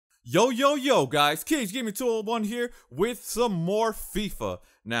Yo, guys, Cage Gaming 201 here with some more FIFA.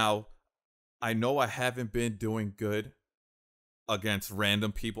 Now, I know I haven't been doing good against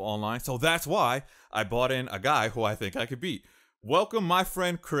random people online, so that's why I brought in a guy who I think I could beat. Welcome my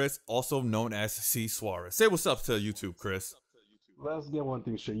friend Chris, also known as C. Suarez. Say what's up to YouTube, Chris. Let's get one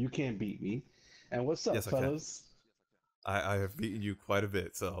thing straight. You can't beat me. And what's up, Yes, I can. fellas? I have beaten you quite a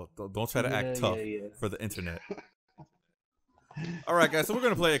bit, so don't try to act Yeah, tough yeah. for the internet. Alright guys, so we're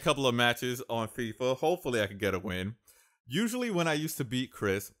going to play a couple of matches on FIFA. Hopefully I can get a win. Usually when I used to beat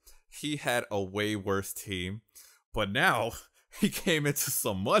Chris, he had a way worse team. But now, he came into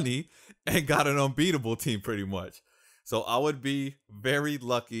some money and got an unbeatable team pretty much. So I would be very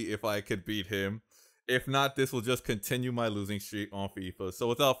lucky if I could beat him. If not, this will just continue my losing streak on FIFA. So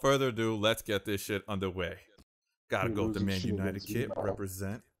without further ado, let's get this shit underway. Gotta go with the Man United kit,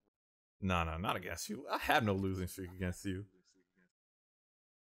 represent. No, not against you. I have no losing streak against you.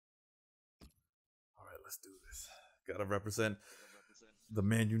 Let's do this. Gotta represent the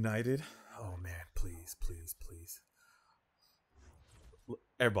Man United. Oh man, please.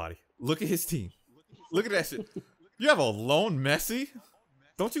 Everybody, look at his team. Look at that shit. You have a lone Messi?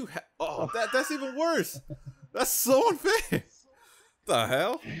 Don't you have? Oh, that's even worse. That's so unfair. The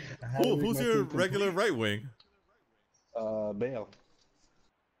hell? Who's your regular right wing? Bale.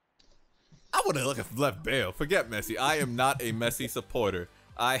 I would have left Bale. Forget Messi. I am not a Messi supporter.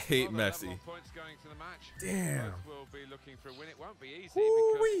 I hate Messi. Damn.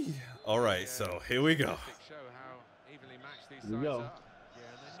 All right, so here we go. Here we go.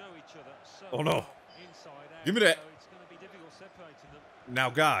 Oh no. Give me that. Now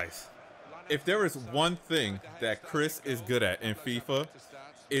guys, if there is one thing that Chris is good at in FIFA,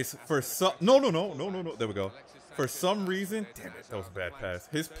 is for some no. There we go. For some reason, damn it, that was a bad pass.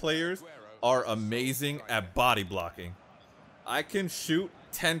 His players are amazing at body blocking. I can shoot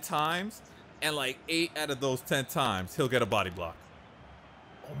 10 times, and like 8 out of those 10 times, he'll get a body block.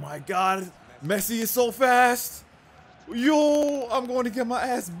 Oh my god, Messi is so fast. Yo, I'm going to get my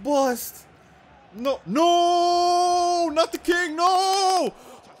ass bust. No, not the king, no!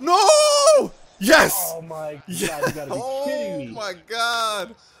 Yes! Oh my god, yes! you gotta be kidding me. Oh my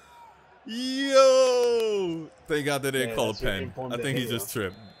god. Yo! Thank god they didn't call a pen. I think he just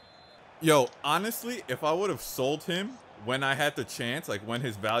tripped. Yo, honestly, if I would have sold him when I had the chance, like when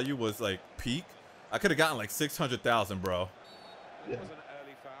his value was like peak, I could have gotten like 600,000, bro. Yeah.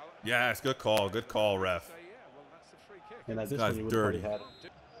 Yes, good call, ref. And at this this guy's dirty. Had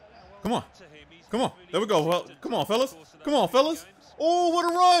Come on, there we go. Well, come on, fellas. Oh, what a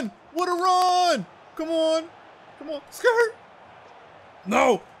run! Come on, skirt.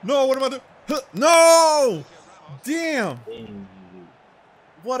 No, what am I doing? No! Damn!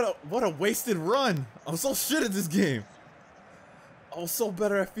 What a wasted run. I'm so shit at this game. I was so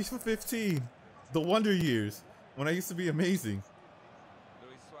better at FIFA 15. The Wonder Years. When I used to be amazing.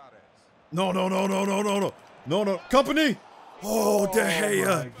 No. Company! Oh, De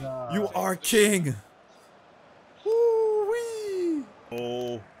Gea. You are king. Woo-wee.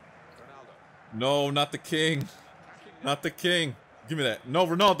 Oh. No, not the king. Give me that. No,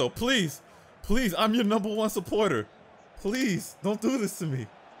 Ronaldo, please. I'm your #1 supporter. Please, don't do this to me.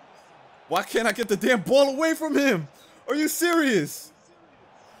 Why can't I get the damn ball away from him? Are you serious?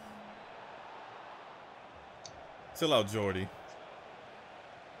 Chill out, Jordy.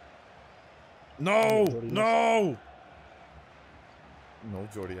 No,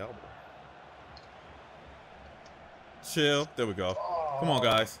 Jordy Alba. Chill. There we go. Come on,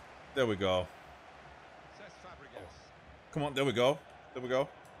 guys. There we go. Come on. There we go.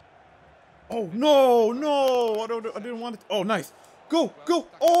 Oh, no. I didn't want it. Oh, nice. Go.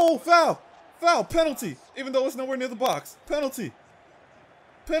 Oh, foul. Penalty. Even though it's nowhere near the box. Penalty.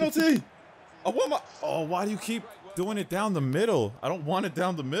 I want my. Oh, why do you keep doing it down the middle? I don't want it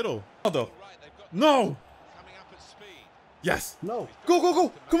down the middle. No. Yes. No.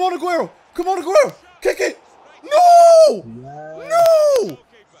 Go. Come on, Aguero. Kick it. No. No.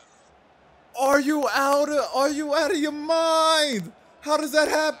 Are you out of your mind? How does that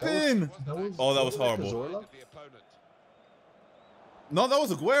happen? That was horrible. No, that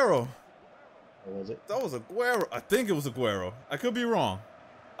was Aguero. What was it? That was Aguero. I think it was Aguero. I could be wrong.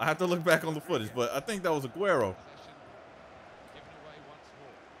 I have to look back on the footage, but I think that was Aguero.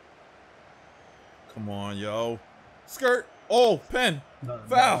 Come on, yo. Skirt. Oh, pen.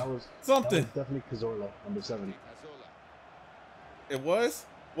 Foul. Something. That was definitely Cazorla, #7. It was?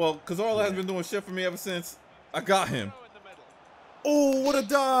 Well, Cazorla has been doing shit for me ever since I got him. Oh, what a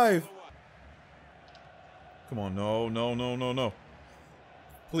dive. Come on, no.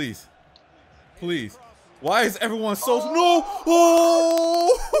 Please. Why is everyone so no?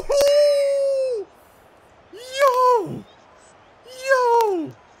 Oh! Yo!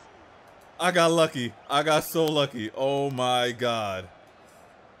 Yo! I got lucky. I got so lucky. Oh my god.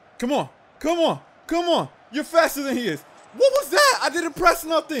 Come on. Come on. Come on. You're faster than he is. What was that? I didn't press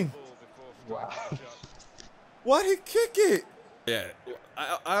nothing. Wow. Why'd he kick it? Yeah,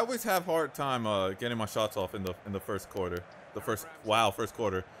 I always have hard time getting my shots off in the first quarter. First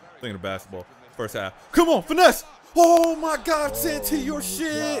quarter. Thinking of basketball. First half. Come on, finesse. Oh my god, Santi, your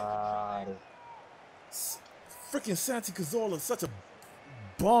shit. Freaking Santi Cazorla is such a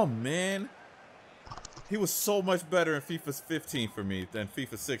bum, man. He was so much better in FIFA 15 for me than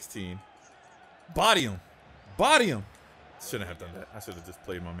FIFA 16. Body him. Body him. Shouldn't have done that. I should have just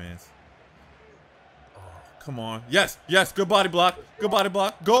played my mans. Oh, come on. Yes, yes. Good body block. Good body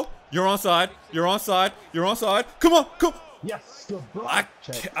block. Go. You're onside. You're onside. You're onside. Come on. Come. Yes. Good block.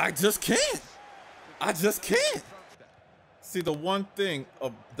 I just can't. I just can't. See, the one thing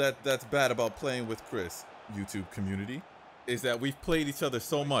that's bad about playing with Chris, YouTube community, is that we've played each other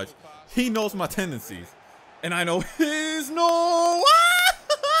so much. He knows my tendencies, and I know his. No!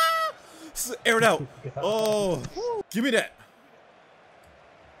 Air it out. Oh, give me that.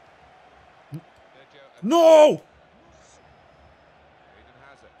 No!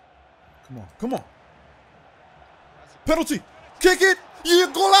 Come on, come on. Penalty. Kick it.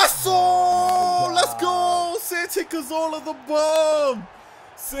 Yeah, golazo! Let's go! Santi Cazorla the bum!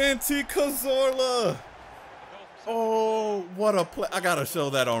 Santi Cazorla! Oh, what a play. I gotta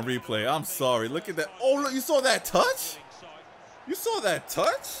show that on replay. I'm sorry. Look at that. Oh, look, you saw that touch? You saw that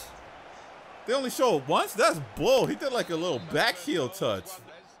touch? They only show it once? That's bull. He did like a little back heel touch.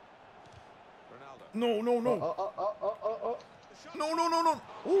 No, no, no. No, no, no, no.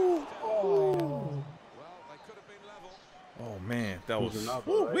 Ooh. Oh. Oh man, that was.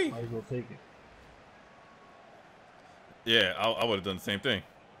 Ooh, right? Might as well take it. Yeah, I would have done the same thing.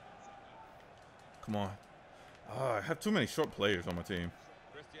 Come on. I have too many short players on my team,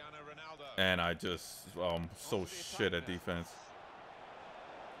 and I just so shit at defense.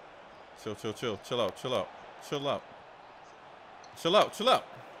 Chill, chill, chill, chill out, chill out, chill out, chill out, chill out.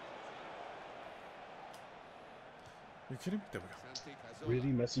 Are you kidding me? There we go.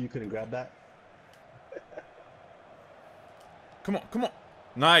 Really, Messi? You couldn't grab that? Come on, come on.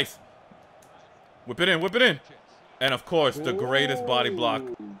 Nice. Whip it in, whip it in. And of course, the greatest body block.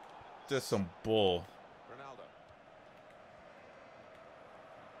 Just some bull.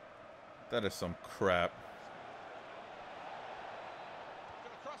 That is some crap.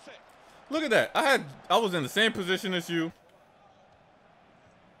 Look at that. I was in the same position as you.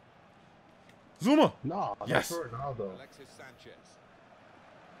 Zuma. No, yes. That's Ronaldo.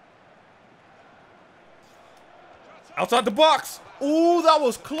 Outside the box. Ooh, that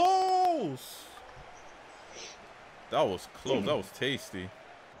was close. That was close. That was tasty.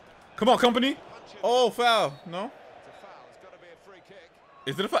 Come on, company. Oh, foul. No?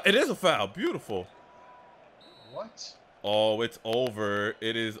 Is it a foul? It is a foul. Beautiful. What? Oh, it's over.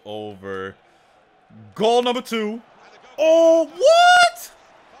 It is over. Goal number 2. Oh, what?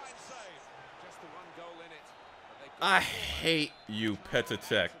 I hate you,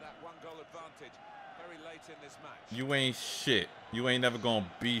 Petacek. You ain't shit. You ain't never gonna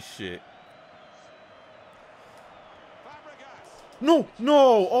be shit. No,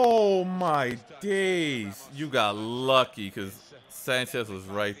 no. Oh, my days. You got lucky because Sanchez was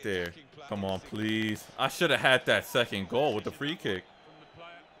right there. Come on, please. I should have had that second goal with the free kick.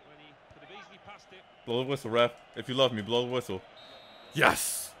 Blow the whistle, ref. If you love me, blow the whistle.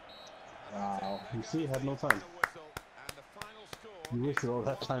 Yes. Wow. You see, had no time. You wasted all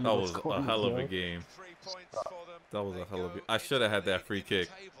that time. That was a hell of a game. That was a hell of a game. I should have had that free kick.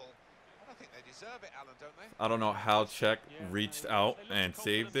 I don't know how Czech reached out and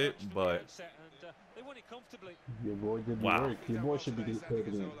saved it, but your boy did wow. work. Your boy should be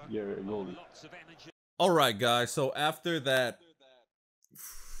considered your goalie. All right, guys. So after that,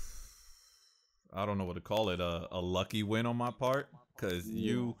 I don't know what to call it, a lucky win on my part, because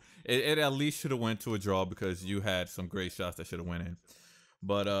it at least should have went to a draw because you had some great shots that should have went in.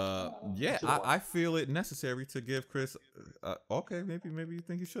 But yeah, I feel it necessary to give Chris. Okay, maybe you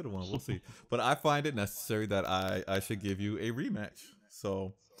think you should have won. We'll see. But I find it necessary that I should give you a rematch.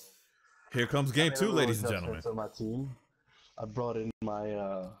 So here comes game 2, ladies and gentlemen. On my team, I brought in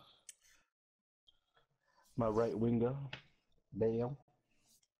my my right winger, Bale.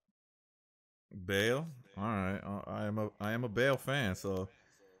 Bale. All right, I am a Bale fan. So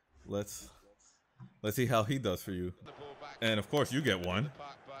let's see how he does for you. And of course, you get one.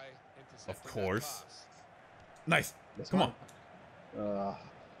 Of course. Nice. Come on.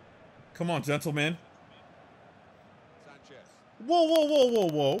 Come on, gentlemen. Whoa, whoa, whoa, whoa,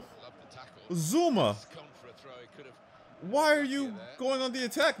 whoa. Zuma. Why are you going on the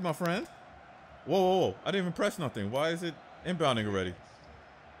attack, my friend? Whoa, whoa, whoa. I didn't even press nothing. Why is it inbounding already?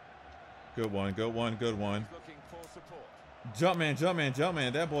 Good one, good one, good one. Jump man, jump man, jump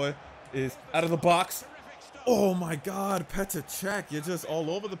man. That boy is out of the box. Oh my God, Petr Cech, you're just all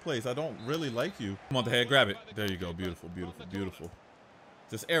over the place. I don't really like you. Come on, the head, grab it. There you go. Beautiful, beautiful, beautiful.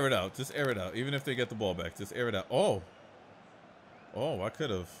 Just air it out. Just air it out. Even if they get the ball back, just air it out. Oh. Oh, I could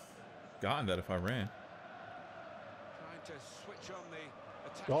have gotten that if I ran.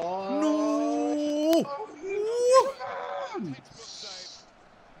 Oh. No.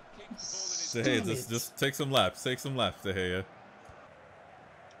 Hey, just take some laps. Take some laps, hey.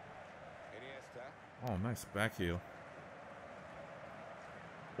 Oh, nice back heel.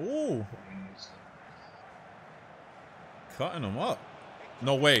 Ooh. Cutting him up.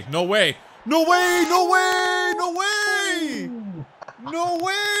 No way. No way. No way. No way. No way. No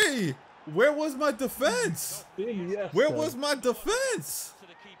way. Where was my defense? Where was my defense?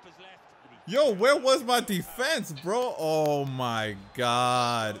 Yo, where was my defense, bro? Oh my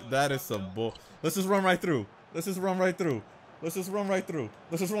God. That is some bull. Let's just run right through. Let's just run right through. Let's just run right through.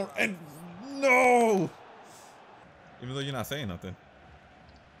 Let's just run. And no. Even though you're not saying nothing.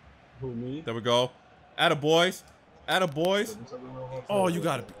 Who, me? There we go. Atta boys. Atta boys. Oh, you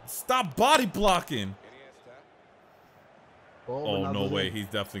gotta stop body blocking. Oh, no way. He's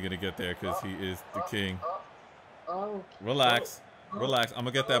definitely gonna get there because he is the king. Relax. Relax. I'm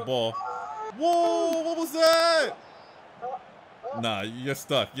gonna get that ball. Whoa, what was that? Nah, you're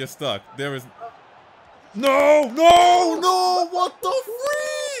stuck. You're stuck. There is... No, no, no! What the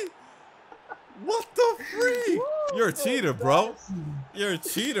freak? What the freak? You're a cheater, bro. You're a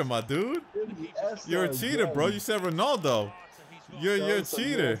cheater, my dude. You're a cheater, bro. You said Ronaldo. You're a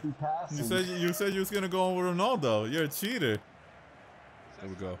cheater. You said you was gonna go on with Ronaldo. You're a cheater. There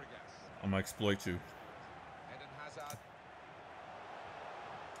we go. I'm gonna exploit you.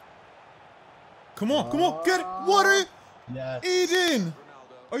 Come on, come on, get it. What are you? Yes. Eden,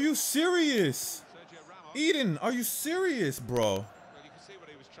 are you serious? Eden, are you serious, bro?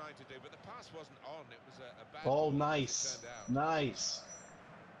 Oh, nice. Nice.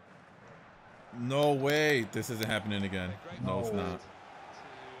 No way. This isn't happening again. No, it's not.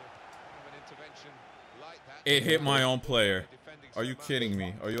 It hit my own player. Are you kidding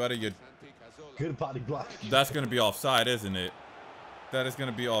me? Are you out of your... Good body block. That's going to be offside, isn't it? That is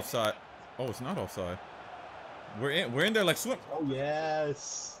going to be offside. Oh, it's not offside. We're in there like swim. Oh,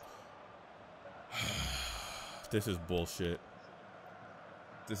 yes. This is bullshit.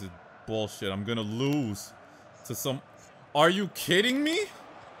 This is bullshit. I'm going to lose to some... Are you kidding me?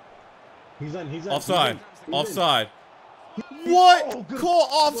 He's in. Offside. He's Offside. in. What? Oh, Call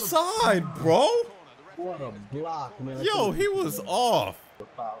offside, bro? What a block, man. Yo, he was off.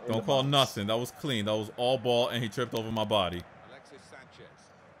 Don't call nothing. That was clean. That was all ball, and he tripped over my body.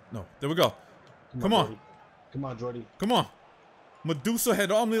 No. There we go. Come on. Come on, Jordy. Come on. Medusa head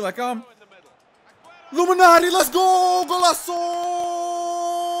on me like I'm... Illuminati, let's go! Golazo!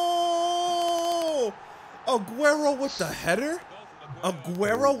 Aguero with the header?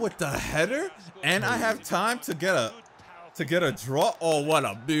 Aguero with the header? And I have time to get a draw? Oh, what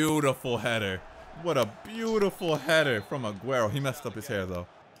a beautiful header. What a beautiful header from Aguero. He messed up his hair, though.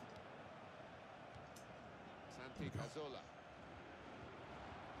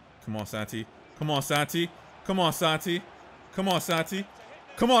 Come on, Santi. Come on, Santi. Come on, Santi. Come on, Santi.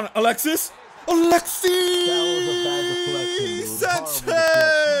 Come on, Alexis. Alexis! That was a bad deflection, dude.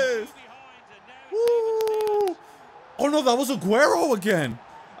 Sanchez! Woo! Oh, no, that was Aguero again.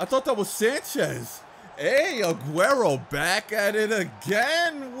 I thought that was Sanchez. Hey, Aguero back at it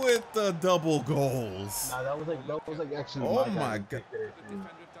again with the double goals. Nah, that was like actually. Oh my God.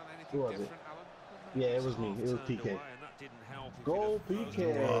 Who was it? Yeah, it was me. It was PK. Go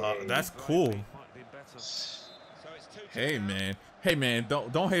PK. That's cool. Hey man,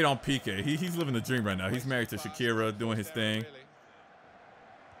 don't hate on PK. He's living the dream right now. He's married to Shakira, doing his thing.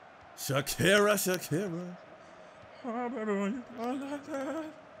 Shakira.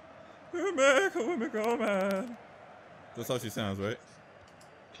 You make a woman go mad. That's how she sounds, right?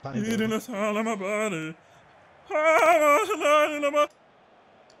 Eating the sound of my body.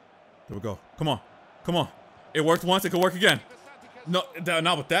 There we go. Come on. Come on. It worked once. It could work again. No,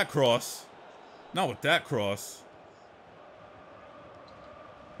 not with that cross. Not with that cross.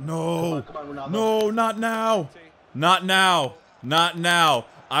 No. Come on, no, not now. Not now. Not now.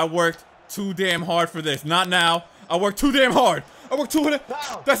 I worked too damn hard for this. Not now. I worked too damn hard. I worked too hard.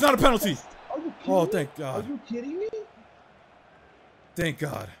 That's not a penalty. Oh, thank God. Are you kidding me? Thank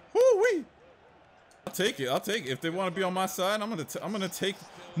God. Woo-wee. I'll take it. I'll take it. If they want to be on my side, I'm gonna take.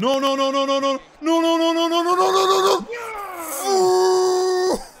 No, no, no, no, no, no, no, no, no, no, no, no, no, no, no.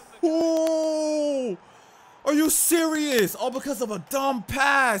 Oh, are you serious? All because of a dumb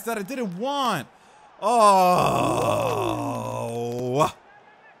pass that I didn't want. Oh,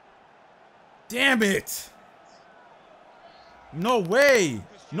 damn it. No way.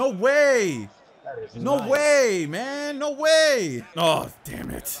 No way. No way, man. No way. Oh,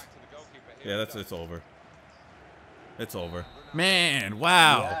 damn it. Yeah, it's over. It's over. Man,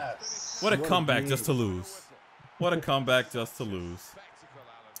 wow. Yes. What a comeback just to lose. What a comeback just to lose.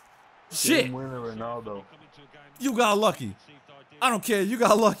 Shit. Game winner, Ronaldo. You got lucky. I don't care. You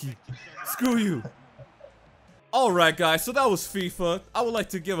got lucky. Screw you. Alright, guys. So that was FIFA. I would like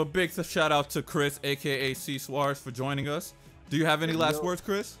to give a big shout out to Chris, a.k.a. C. Suarez, for joining us. Do you have any last words,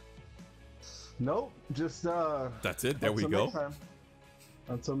 Chris? Nope. Just, that's it. There we go.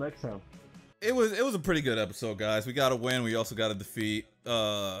 Until next time. It was a pretty good episode, guys. We got a win. We also got a defeat.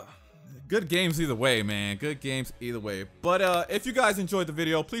 Good games either way, man. Good games either way. But if you guys enjoyed the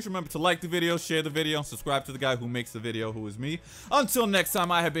video, please remember to like the video, share the video, and subscribe to the guy who makes the video, who is me. Until next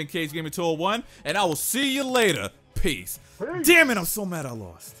time, I have been CageGaming201, and I will see you later. Peace. Damn it, I'm so mad I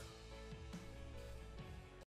lost.